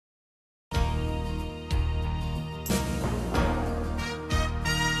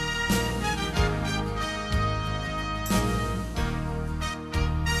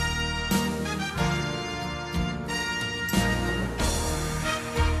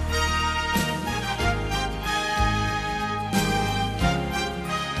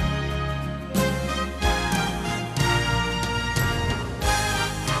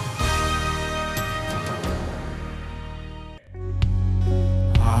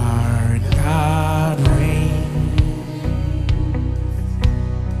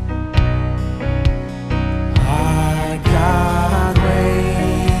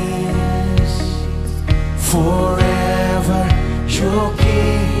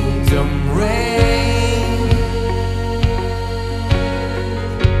kingdom reigns.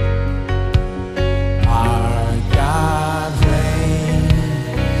 Our God reigns.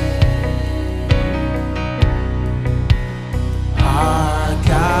 Our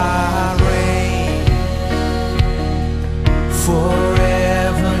God reigns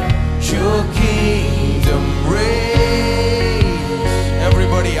forever. Your kingdom reigns.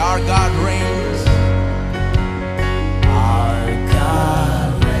 Everybody, our God reigns. Our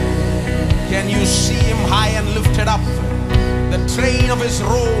God reigns. Can you see him high and lifted up? The train of his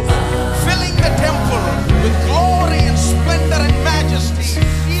robe filling the temple with glory and splendor and majesty.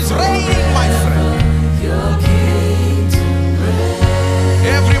 He's reigning, my friend. Your kingdom reigns.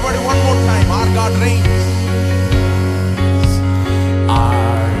 Everybody, one more time. Our God reigns.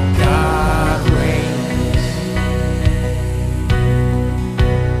 Our God reigns.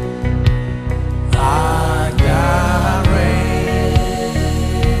 Our God reigns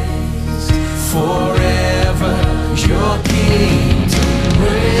forever. Your kingdom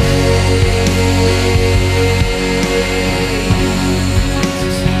reigns.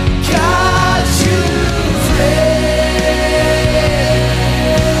 God, you reign.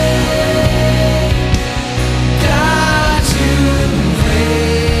 God, you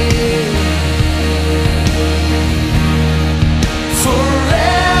reign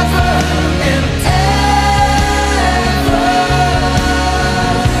forever and ever.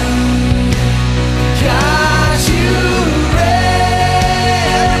 God, you reign.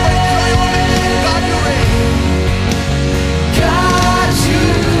 God, you reign. God, you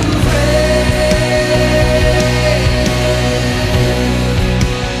reign.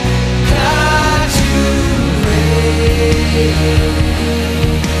 God, you reign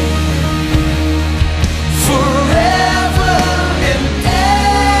forever and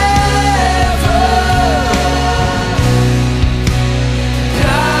ever.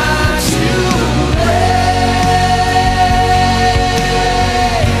 God, you reign.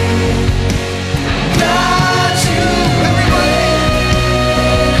 God, you reign.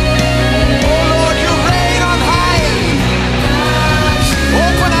 Oh Lord, you reign on high.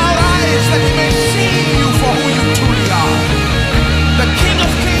 Open our eyes that we may see you for who you truly are. The King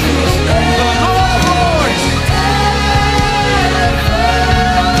of Kings, the Lord of Lords.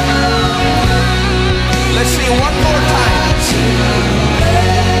 Let's sing one more time.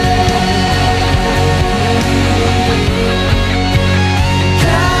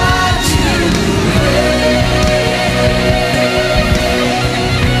 God, you reign.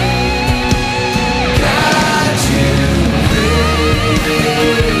 God, you reign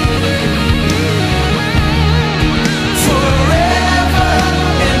forever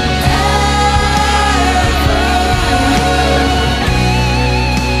and ever.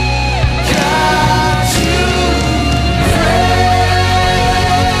 God, you reign.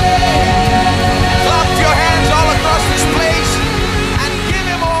 Clap your hands all across this place and give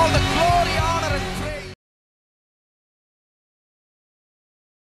him all the glory, honor, and praise.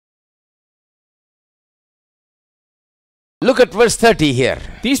 Look at verse 30 here.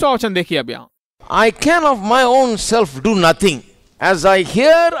 30वां वचन देखिए अब यहाँ. I can of my own self do nothing. As I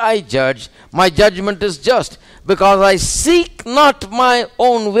hear, I judge. My judgment is just, because I seek not my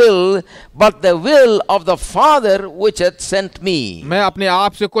own will, but the will of the Father which hath sent me. मैं अपने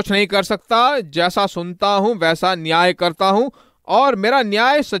आप से कुछ नहीं कर सकता. जैसा सुनता हूँ वैसा न्याय करता हूँ, और मेरा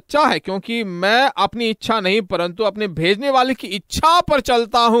न्याय सच्चा है, क्योंकि मैं अपनी इच्छा नहीं परंतु अपने भेजने वाले की इच्छा पर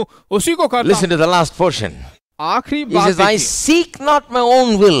चलता हूँ, उसी को करता Listen to the last portion. हूँ. आखिरी He बात says, I देखिए. seek not my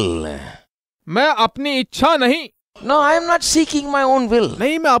own will. मैं अपनी इच्छा नहीं. No, I am not seeking my own will.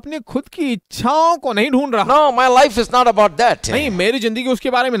 नहीं, मैं अपनी खुद की इच्छाओं को नहीं ढूंढ रहा. No, my life is not about that. नहीं, मेरी जिंदगी उसके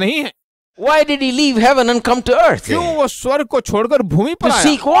बारे में नहीं है. Why did he leave heaven and come to earth? क्यों वो स्वर्ग को छोड़कर भूमि पर To आया?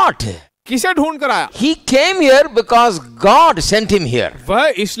 seek what? किसे ढूंढ कर आया? He came here because God sent him here.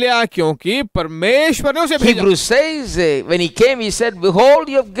 वह इसलिए आया क्योंकि परमेश्वर ने उसे भेजा. Hebrews says, when he came, he said, behold,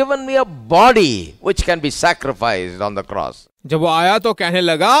 you have given me a body which can be sacrificed on the cross. जब वो आया तो कहने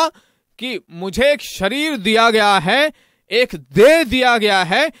लगा कि मुझे एक शरीर दिया गया है, एक देह दिया गया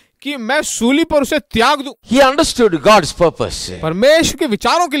है कि मैं सूली पर उसे त्याग दूं. He understood God's purpose. परमेश्वर के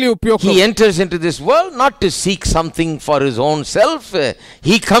विचारों के लिए उपयोग. He enters into this world not to seek something for his own self.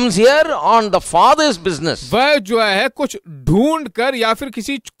 He comes here on the Father's business. वह जो है कुछ ढूंढ कर या फिर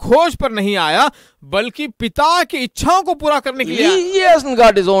किसी खोज पर नहीं आया, बल्कि पिता की इच्छाओं को पूरा करने के लिए आया। He hasn't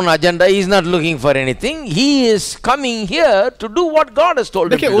got his own agenda. He's not looking for anything. He is coming here to do what God has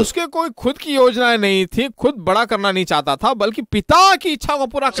told him देखिए to do. उसके कोई खुद की योजनाएं नहीं थी, खुद बड़ा करना नहीं चाहता था, बल्कि पिता की इच्छा को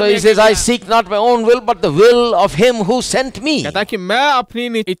पूरा So करने he के says, लिए I आया। seek not my own will, but the will of him who sent me. कहता है कि मैं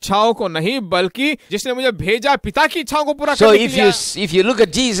अपनी इच्छाओं को नहीं, बल्कि जिसने मुझे भेजा पिता की इच्छाओं को पूरा So करने के लिए आया। if you look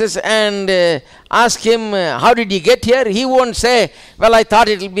at Jesus and ask him, how did he get here? He won't say, well, I thought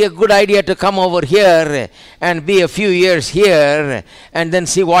it will be a good idea to come over here and be a few years here and then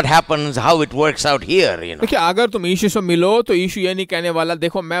see what happens, how it works out here, you know. देखिए अगर तुम यीशु से मिलो तो यीशु ये नहीं कहने वाला,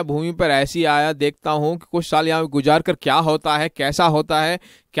 देखो मैं भूमि पर ऐसे ही आया, देखता हूँ कि कुछ साल यहाँ गुजार कर क्या होता है, कैसा होता है,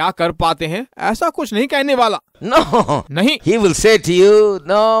 क्या कर पाते हैं, ऐसा कुछ नहीं कहने वाला। No. नहीं, He will say to you,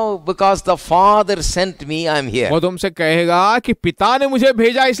 no, because the Father sent me, I'm here. वो तुमसे कहेगा कि पिता ने मुझे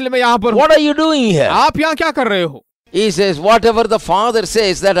भेजा इसलिए मैं यहाँ पर हूँ। What are you doing here? आप यहाँ क्या कर रहे हो? He says, whatever the Father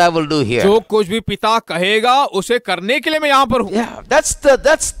says, that I will do here. जो कुछ भी पिता कहेगा उसे करने के लिए मैं यहाँ पर हूँ। Yeah,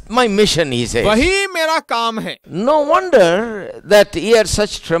 that's my mission, he says. वही मेरा काम है। No wonder that he had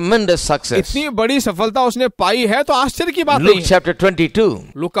such tremendous success. इतनी बड़ी सफलता उसने पाई है तो आश्चर्य की बात नहीं Luke है। chapter 22,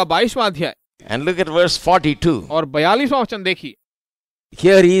 लूका का 22वां अध्याय and look at verse 42. और 42वां वचन देखिए।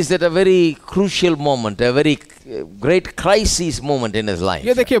 Here he is at a very crucial moment, a very great crisis moment in his life.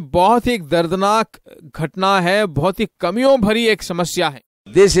 ये देखिए बहुत ही एक दर्दनाक घटना है, बहुत ही कमियों भरी एक समस्या है।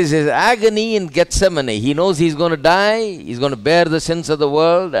 This is his agony in Gethsemane. He knows he's going to die, he's going to bear the sins of the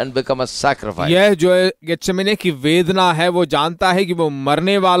world and become a sacrifice. यह जो गेत्सेमने की वेदना है, वो जानता है कि वो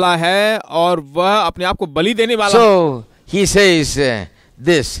मरने वाला है और वह अपने आप को बलि देने वाला है। So he says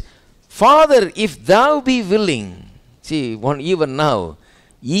this, Father, if thou be willing, see, even now,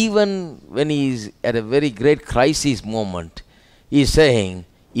 even when he's at a very great crisis moment, he's saying,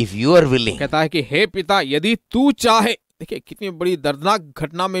 if you are willing. कहता है कि हे पिता यदि तू चाहे, देखिए कितनी बड़ी दर्दनाक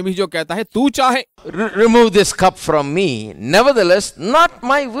घटना में भी जो कहता है तू चाहे, Remove this cup from me, nevertheless, not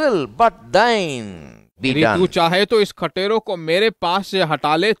my will, but thine be यदि तू done. चाहे तो इस खटेरों को मेरे पास से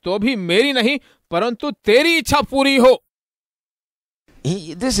हटा ले, तो भी मेरी नहीं परंतु तेरी इच्छा पूरी हो।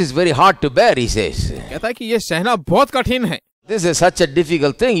 This is very hard to bear, he says. कहता है कि ये सहना बहुत कठिन है। This is such a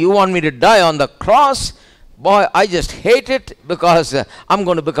difficult thing. You want me to die on the cross? Boy, I just hate it because I'm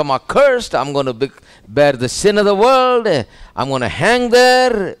going to become accursed. I'm going to bear the sin of the world. I'm going to hang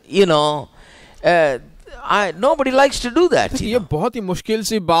there, you know. Nobody likes to do that. ये बहुत ही मुश्किल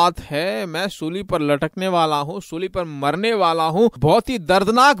सी बात है, मैं सूली पर लटकने वाला हूँ, सूली पर मरने वाला हूँ, बहुत ही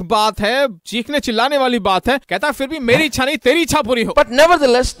दर्दनाक बात है, चीखने चिल्लाने वाली बात है। कहता है फिर भी मेरी इच्छा नहीं तेरी इच्छा पूरी हो। But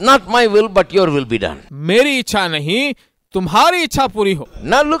nevertheless, not my will, but your will be done. मेरी इच्छा नहीं तुम्हारी इच्छा पूरी हो।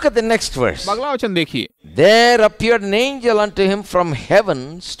 Now look at the next verse. अगला वचन देखिए। There appeared an angel unto him from heaven,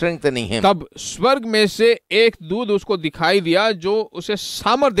 strengthening him. तब स्वर्ग में से एक दूत उसको दिखाई दिया जो उसे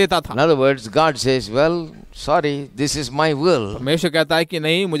सामर्थ देता था। In other words, God says, well, sorry, this is my will. परमेश्वर कहता है कि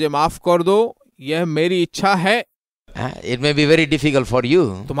नहीं, मुझे माफ कर दो, यह मेरी इच्छा है। It may be very difficult for you,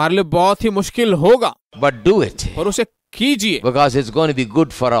 तुम्हारे लिए बहुत ही मुश्किल होगा, but do it. और उसे कीजिए, Because it's going to be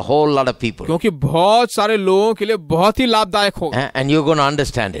good for a whole lot of people. क्योंकि बहुत सारे लोगों के लिए बहुत ही लाभदायक होगा And you're going to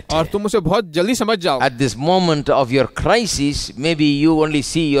understand it. और तुम उसे बहुत जल्दी समझ जाओगे। At this moment of your crisis, maybe you only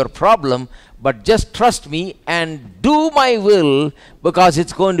see your problem, but just trust me and do my will, because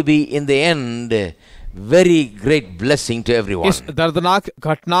it's going to be in the end very great blessing to everyone. इस दर्दनाक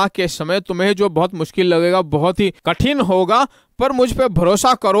घटना के समय तुम्हें जो बहुत मुश्किल लगेगा, बहुत ही कठिन होगा, पर मुझ पर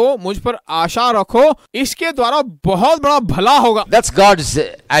भरोसा करो, मुझ पर आशा रखो, इसके द्वारा बहुत बड़ा भला होगा। That's God's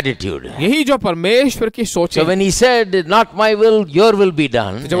attitude. यही जो परमेश्वर की सोच So है। when he said, not my will, your will be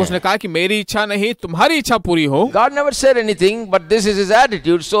done, जब उसने कहा कि मेरी इच्छा नहीं तुम्हारी इच्छा पूरी हो, God never said anything, but this is his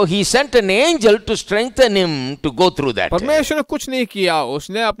attitude. So he sent an angel to strengthen him to go through that. परमेश्वर ने कुछ नहीं किया,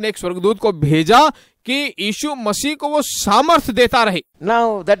 उसने अपने एक स्वर्गदूत को भेजा कि यीशु मसीह को वो सामर्थ्य देता रहे।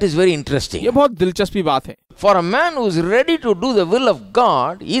 Now that is very interesting. ये बहुत दिलचस्पी बात है। For a man who is ready to do the will of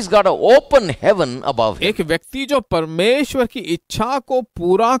God, he's got an open heaven above him. एक व्यक्ति जो परमेश्वर की इच्छा को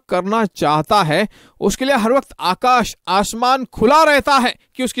पूरा करना चाहता है, उसके लिए हर वक्त आकाश आसमान खुला रहता है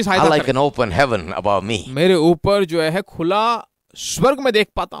कि उसकी I सहायता like करे। an open heaven above me. मेरे ऊपर जो है खुला स्वर्ग में देख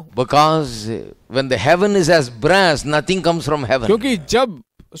पाता हूँ, Because when the heaven is as brass, nothing comes from heaven. क्योंकि जब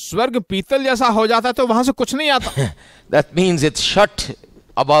स्वर्ग पीतल जैसा हो जाता है तो वहां से कुछ नहीं आता। That means it's shut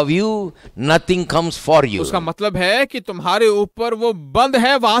above you, nothing comes for you. उसका मतलब है कि तुम्हारे ऊपर वो बंद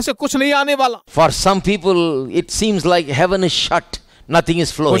है, वहां से कुछ नहीं आने वाला। For some people, it seems like heaven is shut. nothing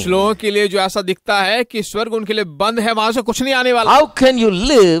is कुछ flowing. लोगों के लिए जो ऐसा दिखता है कि स्वर्ग उनके लिए बंद है, वहां से कुछ नहीं आने वाला। How can you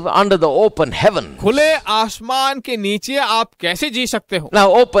live under the open heaven? खुले आसमान के नीचे आप कैसे जी सकते हो? Now,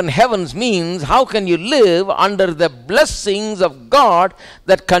 open heavens means how can you live under the blessings of God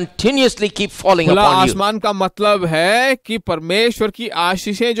that continuously keep falling खुला upon you? आसमान का मतलब है कि परमेश्वर की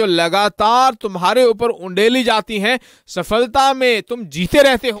आशीषें जो लगातार तुम्हारे ऊपर उंडेली जाती हैं, सफलता में तुम जीते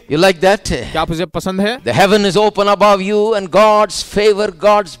रहते हो। You like that? क्या आप इसे पसंद है? The heaven is open above you and God's favor,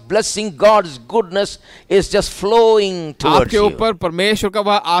 God's blessing, God's goodness is just flowing towards आपके you. ऊपर परमेश्वर का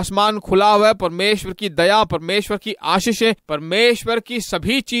वह आसमान खुला हुआ है, परमेश्वर की दया, परमेश्वर की आशीषें, परमेश्वर की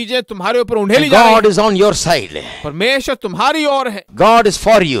सभी चीजें तुम्हारे ऊपर उंडेली And जा रही God हैं। is on your side. परमेश्वर तुम्हारी ओर है, God is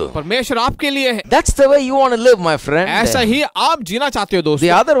for you. परमेश्वर आपके लिए है। That's the way you want to live, my friend. ऐसा ही आप जीना चाहते हो The दोस्तों।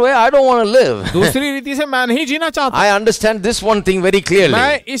 other way, I don't want to live. दूसरी रीति से मैं नहीं जीना चाहता। I understand this one thing very clearly.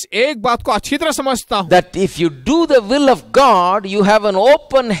 मैं इस एक बात को अच्छी तरह समझता हूँ That if you do the will of God, you have an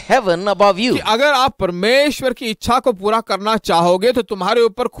open heaven above you. कि अगर आप परमेश्वर की इच्छा को पूरा करना चाहोगे तो तुम्हारे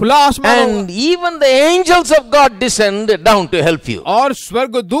ऊपर खुला आसमान होगा। And even the angels of God descend down to help you. और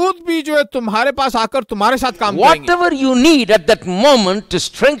स्वर्गदूत भी जो है तुम्हारे पास आकर तुम्हारे साथ काम करेंगे। Whatever you need at that moment to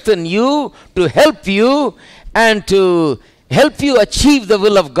strengthen you, to help you, and to help you achieve the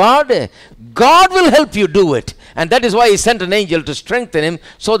will of God, God will help you do it. And that is why He sent an angel to strengthen him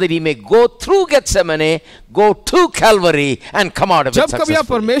so that he may go through Gethsemane, go to Calvary, and come out of it जब कभी आप successfully.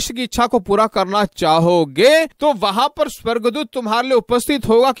 परमेश्वर की इच्छा को पूरा करना चाहोगे तो वहां पर स्वर्गदूत तुम्हारे लिए उपस्थित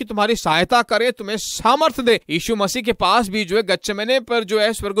होगा कि तुम्हारी सहायता करे, तुम्हें सामर्थ्य दे। यीशु मसीह के पास भी जो है गत्सेमने पर जो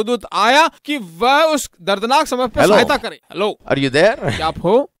है स्वर्गदूत आया कि वह उस दर्दनाक समय पर Hello. सहायता करे। Hello, Are you there? क्या आप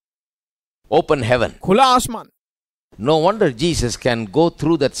हो? Open heaven. खुला आसमान। No wonder Jesus can go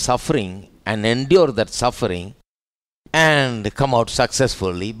through that suffering and endure that suffering and come out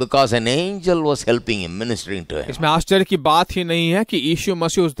successfully because an angel was helping him, ministering to him. इसमें आश्चर्य की बात ही नहीं है कि यीशु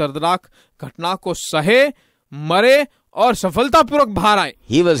मसीह उस दर्दनाक घटना को सहे, मरे और सफलतापूर्वक बाहर आए।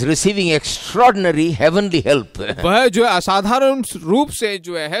 He was receiving extraordinary heavenly help. वह जो है असाधारण रूप से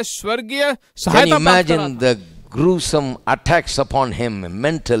जो है स्वर्गीय Can you सहायता प्राप्त कर रहा imagine था। the gruesome attacks upon him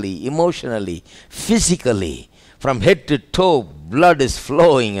mentally, emotionally, physically? From head to toe, blood is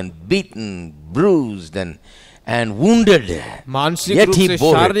flowing and beaten, bruised and wounded. मानसिक Yet रूप he से,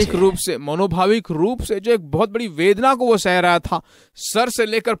 bore शारीरिक it. रूप से, मनोभाविक रूप से जो एक बहुत बड़ी वेदना को वो सह रहा था। सर से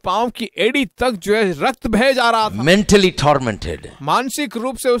लेकर पांव की एड़ी तक जो है रक्त बह जा रहा था। Mentally tormented, मानसिक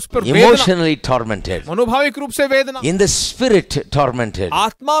रूप से उस पर वेदना, emotionally tormented, मनोभाविक रूप से वेदना, in the spirit tormented,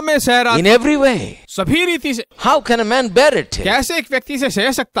 आत्मा में सह रहा in था, every way. सभी रीति से। How can a man bear it? कैसे एक व्यक्ति से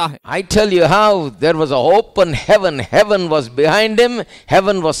सह सकता है? I tell you how there was an open heaven. Heaven was behind him.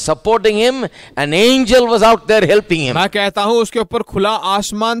 Heaven was supporting him. An angel was out there helping him. मैं कहता हूँ उसके ऊपर खुला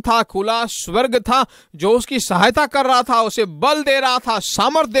आसमान था, खुला स्वर्ग था जो उसकी सहायता कर रहा था, उसे बल दे रहा था,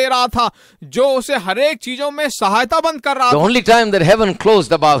 सामर्थ्य दे रहा था, जो उसे हर एक चीजों में सहायता बंद कर रहा The था। only time that heaven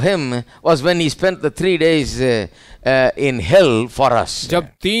closed above him was when he spent the 3 days in hell for us. जब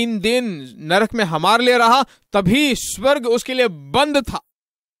 3 दिन नरक में हमारे लिए रहा तभी स्वर्ग उसके लिए बंद था।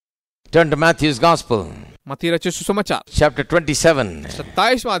 Turn to Matthew's Gospel, मत्ती रचित सुसमाचार chapter 27.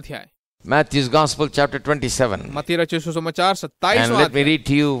 27वां अध्याय। Matthew's Gospel, chapter 27. मत्ती रचित सुसमाचार And 27वां let me अध्याय। read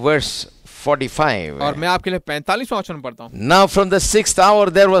to you verse 45. और मैं आपके लिए 45वां वचन पढ़ता हूँ। Now from the 6th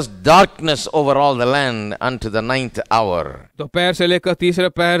hour there was darkness over all the land unto the 9th hour. दोपहर से लेकर तीसरे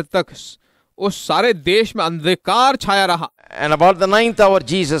पहर तक उस सारे देश में अंधकार छाया रहा। And about the 9th hour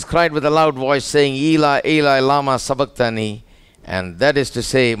Jesus cried with a loud voice, saying, Eli, Eli, lama sabachthani. And that is to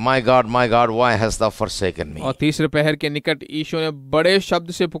say, my God, why hast thou forsaken me? और तीसरे पहर के निकट यीशु ने बड़े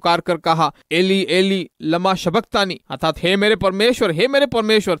शब्द से पुकार कर कहा, एली एली लमा शबक्तानी, अर्थात हे मेरे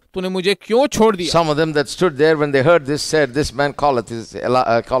परमेश्वर तूने मुझे क्यों छोड़ दिया। Some of them that stood there when they heard this said, this man calleth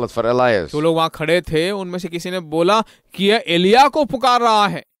for Elias. जो लोग वहां खड़े थे उनमें से किसी ने बोला कि यह एलिया को पुकार रहा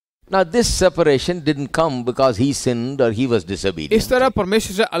है। Now this separation didn't come because he sinned or he was disobedient. इस तरह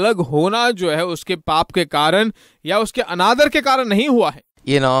परमेश्वर से अलग होना जो है उसके पाप के कारण या उसके अनादर के कारण नहीं हुआ है।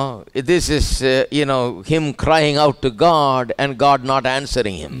 You know, this is, him crying out to God and God not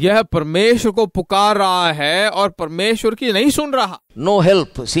answering him. यह परमेश्वर को पुकार रहा है और परमेश्वर की नहीं सुन रहा। No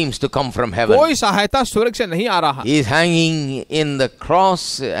help seems to come from heaven. कोई सहायता स्वर्ग से नहीं आ रहा। He is hanging in the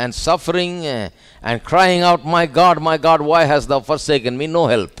cross and suffering and crying out, my God, why hast thou forsaken me? No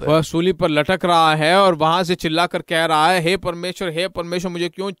help. वह सूली पर लटक रहा है और वहां से चिल्लाकर कह रहा है, हे परमेश्वर मुझे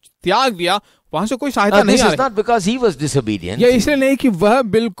क्यों त्याग दिया। वहां से कोई सहायता नहीं This आ is रही। not because he was disobedient. यह इसलिए नहीं कि वह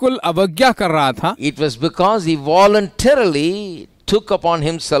बिल्कुल अवज्ञा कर रहा था। It was because he voluntarily took upon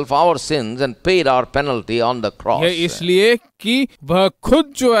himself our sins and paid our penalty on the cross. ये इसलिए कि वह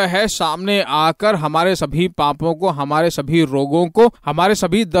खुद जो है सामने आकर हमारे सभी पापों को, हमारे सभी रोगों को, हमारे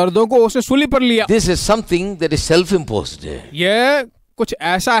सभी दर्दों को उसने सूली पर लिया. This is something that is self-imposed. यह कुछ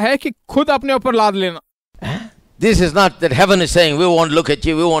ऐसा है कि खुद अपने ऊपर लाद लेना. This is not that heaven is saying, we won't look at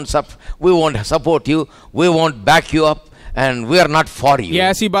you, we won't support you, we won't back you up, and we are not for you. ये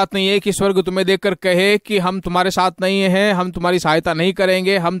ऐसी बात नहीं है कि स्वर्ग तुम्हें देखकर कहे कि हम तुम्हारे साथ नहीं हैं, हम तुम्हारी सहायता नहीं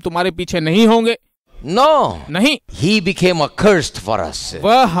करेंगे, हम तुम्हारे पीछे नहीं होंगे. No. नहीं. He became accursed for us.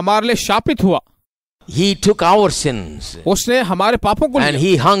 वह हमारे लिए शापित हुआ. He took our sins. उसने हमारे पापों को And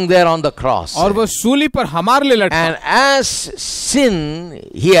he hung there on the cross. और वह सूली पर हमारे लिए लटका. And as sin,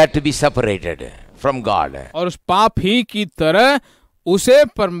 he had to be separated from God. और उस पाप ही की तरह उसे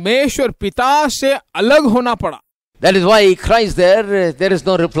परमेश्वर पिता से अलग होना पड़ा. That is why he cries there. There is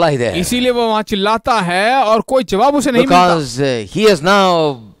no reply there. इसीलिए वो वहां चिल्लाता है और कोई जवाब उसे नहीं मिलता. Because he has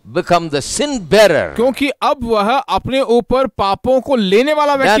now become the sin bearer. क्योंकि अब वह अपने ऊपर पापों को लेने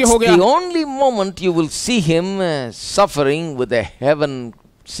वाला व्यक्ति हो गया. That's the only moment you will see him suffering with the heaven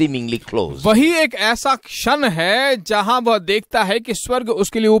seemingly closed. वही एक ऐसा क्षण है जहां वह देखता है कि स्वर्ग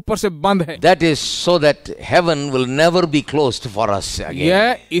उसके लिए ऊपर से बंद है. That is so that heaven will never be closed for us again.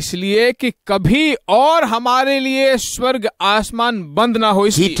 यह इसलिए कि कभी और हमारे लिए स्वर्ग आसमान बंद ना हो.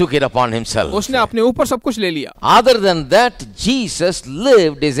 He took it upon himself. उसने अपने ऊपर सब कुछ ले लिया. Other than that, Jesus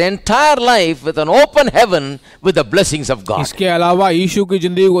lived his entire life with an open heaven with the blessings of God. इसके अलावा यीशु की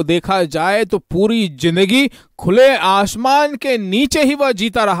जिंदगी को देखा जाए तो पूरी जिंदगी खुले आसमान के नीचे ही वह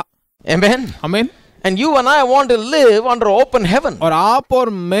जीता रहा. Amen. आमीन. And you and I want to live under open heaven. और आप और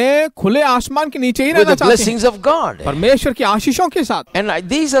मैं खुले आसमान के नीचे ही with रहना the चाहते हैं. blessings of God. परमेश्वर की आशीषों के साथ. And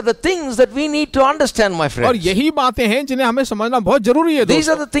these are the things that we need to understand, my friends. और यही बातें हैं जिन्हें हमें समझना बहुत जरूरी है. These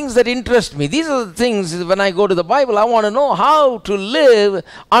are the things that interest me. These are the things when I go to the Bible, I want to know how to live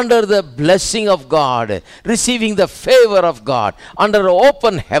under the blessing of God, receiving the favor of God, under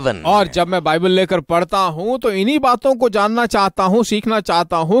open heaven. और जब मैं Bible लेकर पढ़ता हूँ तो इन्हीं बातों को जानना चाहता हूँ, सीखना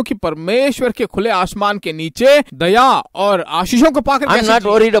चाहता हूँ कि परमेश्वर के खुले आसमान के नीचे दया और आशीषों को पाकर I'm not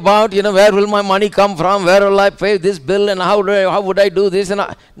worried about, where will my money come from, where will I pay this bill, and how would I do this,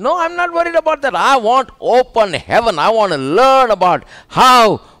 no, I'm not worried about that. I want open heaven. I want to learn about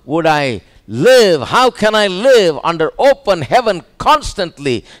how would I live, how can I live under open heaven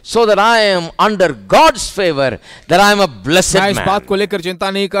constantly so that I am under God's favor, that I am a blessed मैं इस man. बात को लेकर चिंता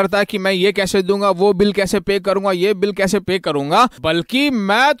नहीं करता कि मैं ये कैसे दूंगा, वो बिल कैसे पे करूंगा, ये बिल कैसे पे करूंगा, बल्कि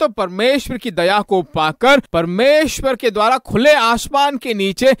मैं तो परमेश्वर की दया को पाकर परमेश्वर के द्वारा खुले आसमान के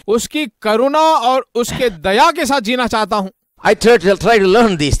नीचे उसकी करुणा और उसके दया के साथ जीना चाहता हूँ. I try to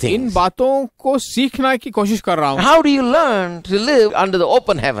learn these things. इन बातों को सीखने की कोशिश कर रहा हूँ. How do you learn to live under the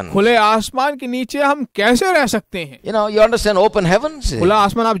open heaven? खुले आसमान के नीचे हम कैसे रह सकते हैं? You understand open heavens? खुला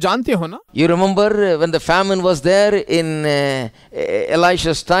आसमान आप जानते हो ना? You remember when the famine was there in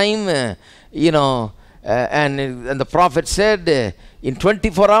Elisha's time, and the prophet said, in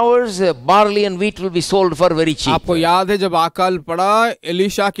 24 hours, barley and wheat will be sold for very cheap. आपको याद है जब अकाल पड़ा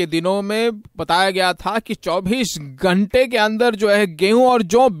एलिशा के दिनों में बताया गया था कि 24 घंटे के अंदर जो है गेहूं और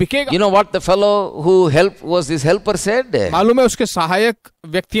जौ बिकेगा. You know what the fellow who was his helper said? मालूम है उसके सहायक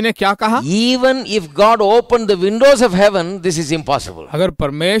व्यक्ति ने क्या कहा? Even if God opened the windows of heaven, this is impossible. अगर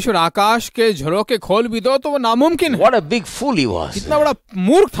परमेश्वर आकाश के झरोखे खोल भी दो तो वो नामुमकिन है. What a big fool he was. कितना बड़ा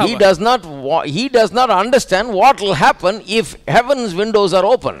मूर्ख था. He does not understand what will happen if heaven's windows are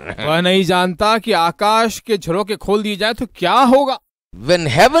open. वह नहीं जानता कि आकाश के झरोखे खोल दिए जाए तो क्या होगा. When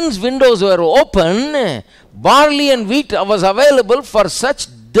heaven's windows were open, barley and wheat was available for such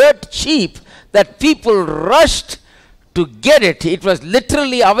dirt cheap that people rushed to get it. It was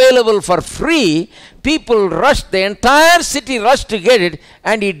literally available for free. People rushed, the entire city rushed to get it,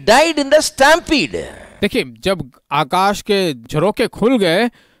 and he died in the stampede. देखिए, जब आकाश के झरोखे खुल गए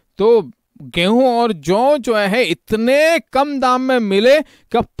तो गेहूं और जौ जो है इतने कम दाम में मिले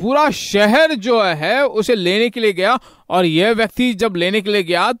कि पूरा शहर जो है उसे लेने के लिए गया, और यह व्यक्ति जब लेने के लिए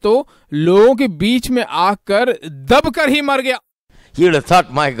गया तो लोगों के बीच में आकर दबकर ही मर गया. He would have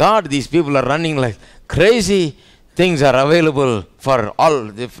thought, my God, these people are running like crazy. Things are available for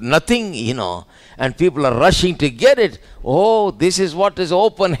all, if nothing, and people are rushing to get it. Oh, this is what is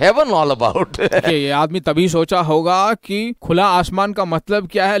open heaven all about. ये आदमी तभी सोचा होगा कि खुला आसमान का मतलब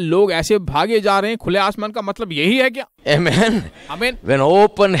क्या है, लोग ऐसे भागे जा रहे हैं, खुले आसमान का मतलब यही है क्या? Amen. Amen. When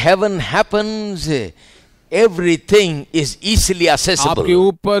open heaven happens, everything is easily आपके accessible.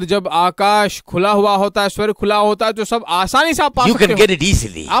 ऊपर जब आकाश खुला हुआ होता है, स्वर्ग खुला होता है, तो सब आसानी से आप पा You सकते can हो। get it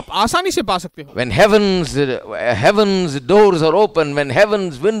easily. आप आसानी से पा सकते हो। When heaven's doors are open, when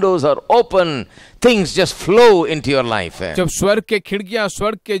heaven's windows are open, things just flow into your life. जब स्वर्ग के खिड़कियां,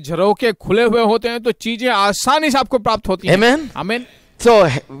 स्वर्ग के झरोखे खुले हुए होते हैं, तो चीजें आसानी से आपको प्राप्त होती हैं। Amen. आमीन। So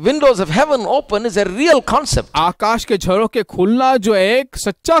windows of heaven open is a real concept. आकाश के झरोखे खुलना जो एक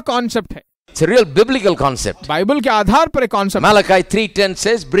सच्चा कॉन्सेप्ट है, It's a real biblical concept. Bible के आधार पर एक concept. Malachi 3:10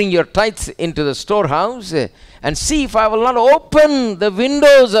 says, "Bring your tithes into the storehouse and see if I will not open the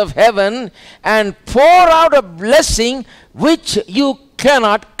windows of heaven and pour out a blessing which you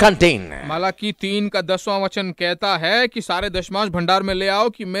cannot contain." Malachi 3 का 10वां वचन कहता है कि सारे दशमांश भंडार में ले आओ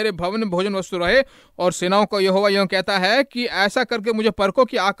कि मेरे भवन में भोजन वस्तु रहे, और सेनाओं को यहोवा यूं कहता है कि ऐसा करके मुझे परखो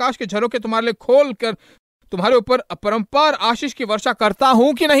कि आकाश के झरोखे तुम्हारे लिए खोल कर तुम्हारे ऊपर अपरंपार आशीष की वर्षा करता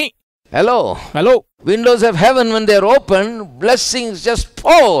हूं कि नहीं। Hello. Hello. Windows of heaven, when they are open, blessings just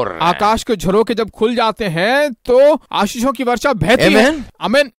pour. आकाश के झरोखे जब खुल जाते हैं तो आशीषों की वर्षा बहती है। Amen.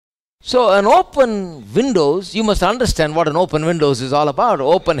 आमीन। So an open windows, you must understand what an open windows is all about.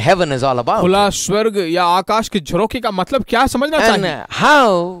 Open heaven is all about. खुला स्वर्ग या आकाश के झरोखे का मतलब क्या समझना And चाहिए,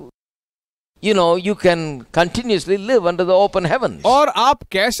 how, you can continuously live under the open heavens. और आप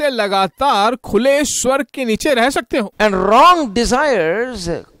कैसे लगातार खुले स्वर्ग के नीचे रह सकते हो। And wrong desires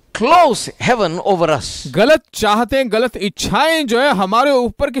close heaven over us. गलत चाहतें, गलत इच्छाएं जो है हमारे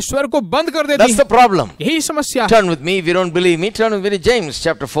ऊपर के स्वर्ग को बंद कर देती That's the हैं। problem. यही समस्या है। Turn with me, if you don't believe me, turn with me to James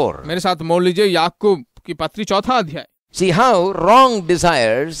chapter 4. मेरे साथ मोड़ लीजिए याकूब की पत्री 4वां अध्याय। See how wrong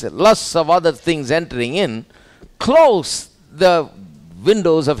desires, lusts of other things entering in, close the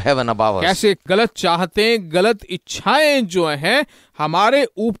windows of heaven above us. कैसे गलत चाहतें, गलत इच्छाएं जो हैं हमारे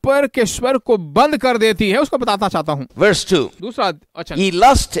ऊपर के स्वर्ग को बंद कर देती है, उसको बताना चाहता हूं। Verse 2. दूसरा वचन। Ye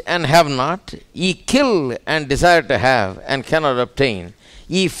lust and have not, ye kill and desire to have and cannot obtain.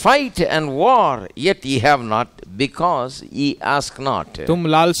 Ye fight and war, yet ye have not, because ye ask not. तुम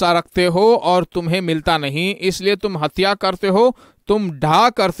लालसा रखते हो और तुम्हें मिलता नहीं, इसलिए तुम हत्या करते हो, तुम ढा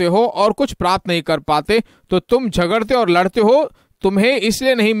करते हो और कुछ प्राप्त नहीं कर पाते, तो तुम झगड़ते और लड़ते हो, तुम्हें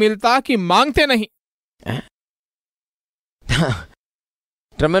इसलिए नहीं मिलता कि मांगते नहीं।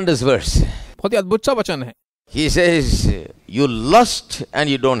 Tremendous verse. बहुत ही अद्भुत सा वचन है। He says, you lust and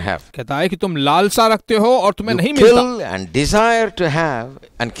you don't have. कहता है कि तुम लालसा रखते हो और तुम्हें नहीं You मिलता, kill and desire to have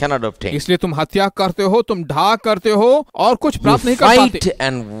and cannot obtain. इसलिए तुम हत्या करते हो, तुम ढा करते हो और कुछ You प्राप्त नहीं कर पाते। fight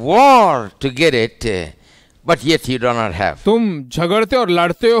and war to get it, but yet you do not have. तुम झगड़ते और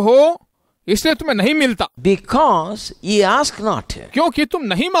लड़ते हो, इसलिए तुम्हें नहीं मिलता, Because ye ask not. क्योंकि तुम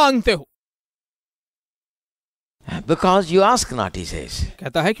नहीं मांगते हो। Because you ask not, he says.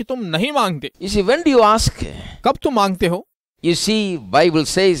 कहता है कि तुम नहीं मांगते। You see, when do you ask? कब तुम मांगते हो? You see, Bible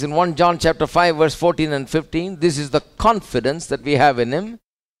says in 1 John chapter 5 verse 14 and 15, this is the confidence that we have in him,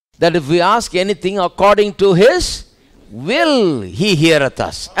 that if we ask anything according to his will, he heareth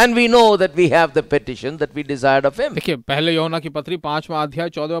us. And we know that we have the petition that we desired of him. देखिए, पहले यूहन्ना की पत्री 5वां अध्याय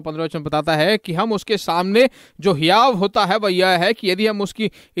 14-15 वचन बताता है कि हम उसके सामने जो हियाव होता है वह यह है कि यदि हम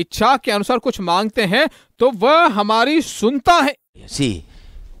उसकी इच्छा के अनुसार कुछ मांगते हैं तो वह हमारी सुनता है। See,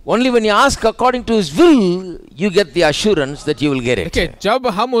 only when you ask according to his will, you get the assurance that you will get देखिए, it. जब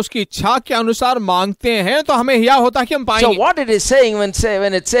हम उसकी इच्छा के अनुसार मांगते हैं तो हमें हियाव होता है कि हम So पाएंगे। what it is saying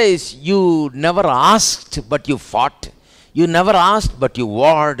when it says you never asked but you fought, you never asked but you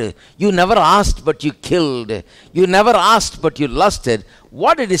warred, you never asked but you killed, you never asked but you lusted,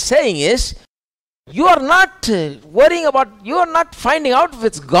 what it is saying is you are not worrying about, you are not finding out if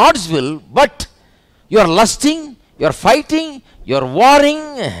it's God's will, but you are lusting, you are fighting, you are warring,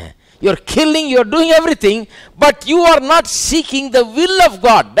 you are killing, you are doing everything, but you are not seeking the will of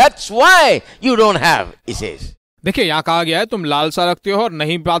God. That's why you don't have, he says. देखिए, यहाँ कहा गया है तुम लालसा रखते हो और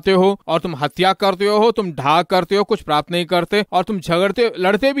नहीं पाते हो, और तुम हत्या करते हो, तुम ढा करते हो, कुछ प्राप्त नहीं करते, और तुम झगड़ते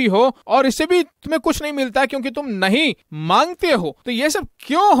लड़ते भी हो और इससे भी तुम्हें कुछ नहीं मिलता है क्योंकि तुम नहीं मांगते हो। तो ये सब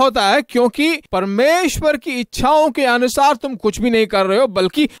क्यों होता है? क्योंकि परमेश्वर की इच्छाओं के अनुसार तुम कुछ भी नहीं कर रहे हो,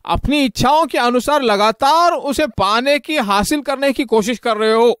 बल्कि अपनी इच्छाओं के अनुसार लगातार उसे पाने की, हासिल करने की कोशिश कर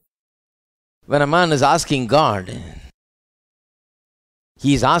रहे हो। When a man is asking God,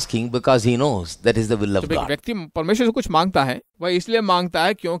 he is asking because he knows that is the will of जब एक God. व्यक्ति परमेश्वर से कुछ मांगता है, वह इसलिए मांगता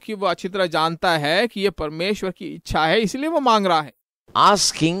है क्योंकि वो अच्छी तरह जानता है कि ये परमेश्वर की इच्छा है, इसलिए वो मांग रहा है।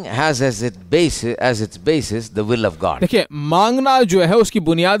 Asking has as its basis the will of God. देखिए, मांगना जो है उसकी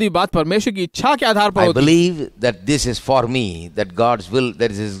बुनियादी बात परमेश्वर की इच्छा के आधार पर I होती है। believe that this is for me, that God's will,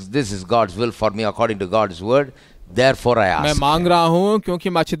 this is God's will for me according to God's word. Therefore I मैं ask. मांग रहा हूँ क्योंकि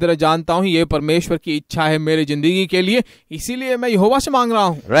मैं अच्छी तरह जानता हूँ ये परमेश्वर की इच्छा है मेरी जिंदगी के लिए, इसीलिए मैं यहोवा से मांग रहा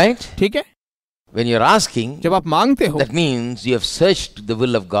हूँ। Right? ठीक है? When you're asking, जब आप मांगते हो, that means you have searched the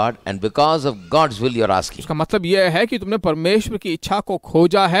will of God, and because of God's will you're asking. उसका मतलब यह है कि तुमने परमेश्वर की इच्छा को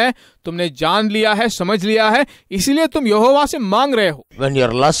खोजा है, तुमने जान लिया है, समझ लिया है, इसीलिए तुम यहोवा से मांग रहे हो. When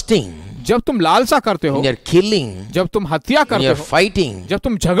you're lusting, जब तुम लालसा करते हो, when you're killing, जब तुम हत्या when करते you're हो, fighting, जब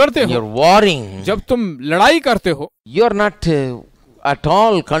तुम झगड़ते when हो, you're warring, जब तुम लड़ाई करते हो, you're not at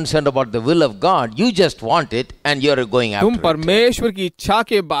all concerned about the will of God. You just want it and you're going तुम after it. परमेश्वर की इच्छा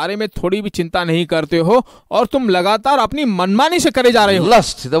के बारे में थोड़ी भी चिंता नहीं करते हो और तुम लगातार अपनी मनमानी से करे जा रहे हो.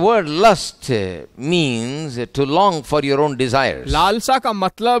 Lust, the word lust means to long for your own desires. लालसा का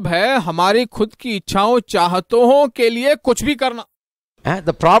मतलब है हमारी खुद की इच्छाओं चाहतों के लिए कुछ भी करना.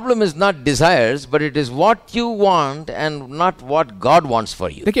 The problem is not desires, but it is what you want and not what God wants for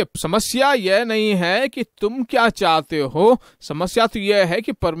you. देखिए, समस्या यह नहीं है कि तुम क्या चाहते हो, समस्या तो यह है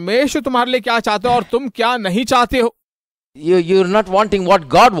कि परमेश्वर तुम्हारे लिए क्या चाहते हो और तुम क्या नहीं चाहते हो. You're not wanting what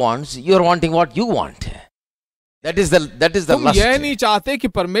God wants, you're wanting what you want. That is the तुम lust. यह नहीं चाहते कि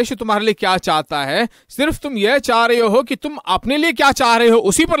परमेश्वर तुम्हारे लिए क्या चाहता है, सिर्फ तुम यह चाह रहे हो कि तुम अपने लिए क्या चाह रहे हो,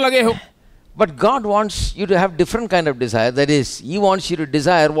 उसी पर लगे हो. But God wants you to have different kind of desire. That is, He wants you to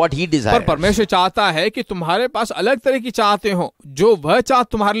desire what He desires. पर परमेश्वर चाहता है कि तुम्हारे पास अलग तरह की चाहते हो, जो वह चाह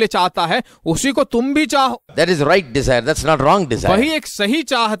तुम्हारे लिए चाहता है उसी को तुम भी चाहो. That is right desire. That's not wrong desire. वही एक सही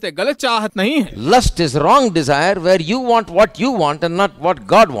चाहत है, गलत चाहत नहीं है. Lust is wrong desire where you want what you want and not what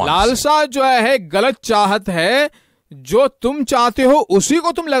God wants. लालसा जो है गलत चाहत है, जो तुम चाहते हो उसी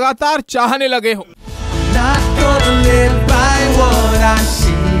को तुम लगातार चाहने लगे हो. Not gonna live by what I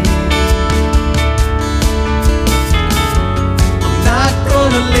see. Not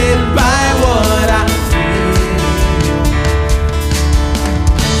gonna live by what I feel.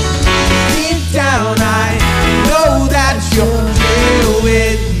 Deep down I know that you're here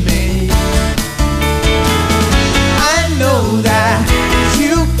with me. I know that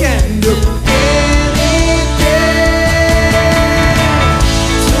you can do anything.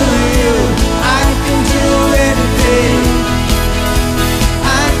 To you I can do anything.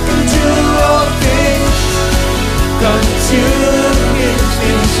 I can do all things, 'cause you gives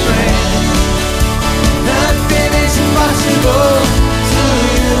me strength. Nothing is impossible to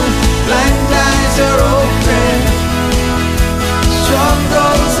you. Blind eyes are open,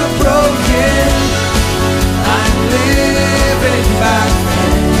 strongholds are broken. I'm living by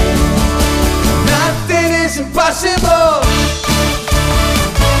faith. Nothing is impossible.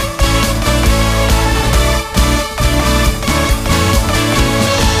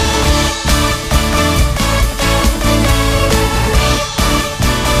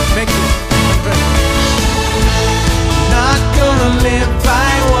 Not gonna live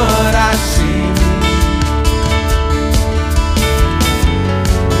by what I see.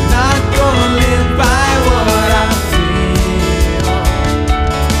 Not gonna live by what I feel.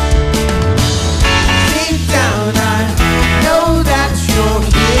 Deep down I know that you're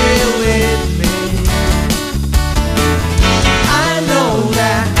here with me. I know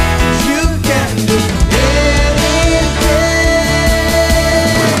that you can do anything.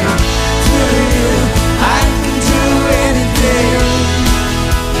 To you I can do anything.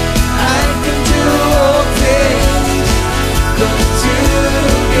 I can do all things, 'cause you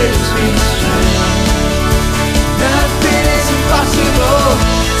gives me strength. Nothing is impossible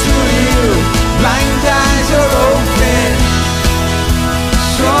to you. Blind eyes are open,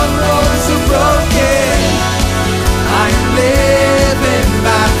 strongholds are broken. I'm living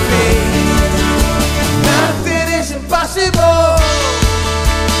by faith. Nothing is impossible.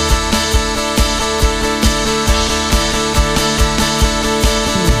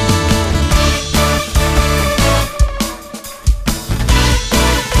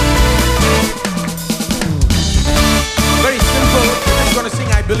 Very simple. We're just going to sing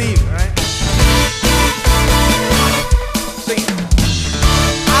I Believe, right? Sing it.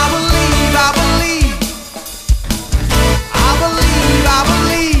 I believe, I believe. I believe, I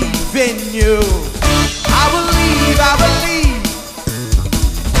believe in you. I believe, I believe.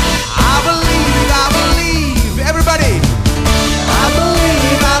 I believe, I believe. Everybody. I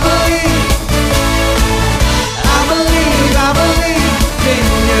believe, I believe. I believe, I believe in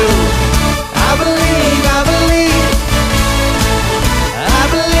you. I believe, I believe. I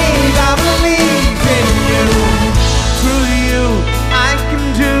believe, I believe in you. Through you, I can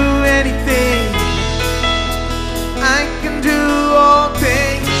do anything. I can do all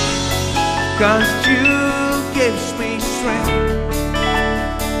things, 'cause you gives me strength.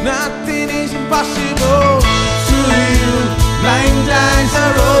 Nothing is impossible to you. Blind eyes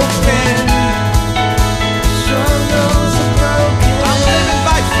are open, strongholds are broken. I'm living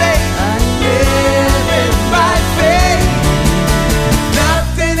by faith. I'm living by faith.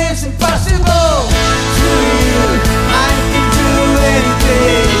 Nothing is impossible.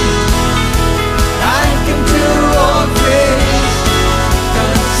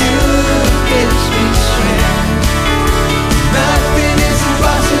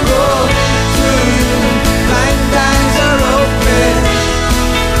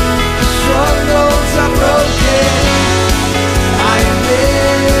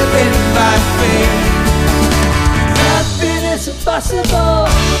 impossible.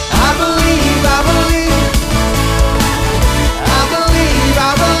 I believe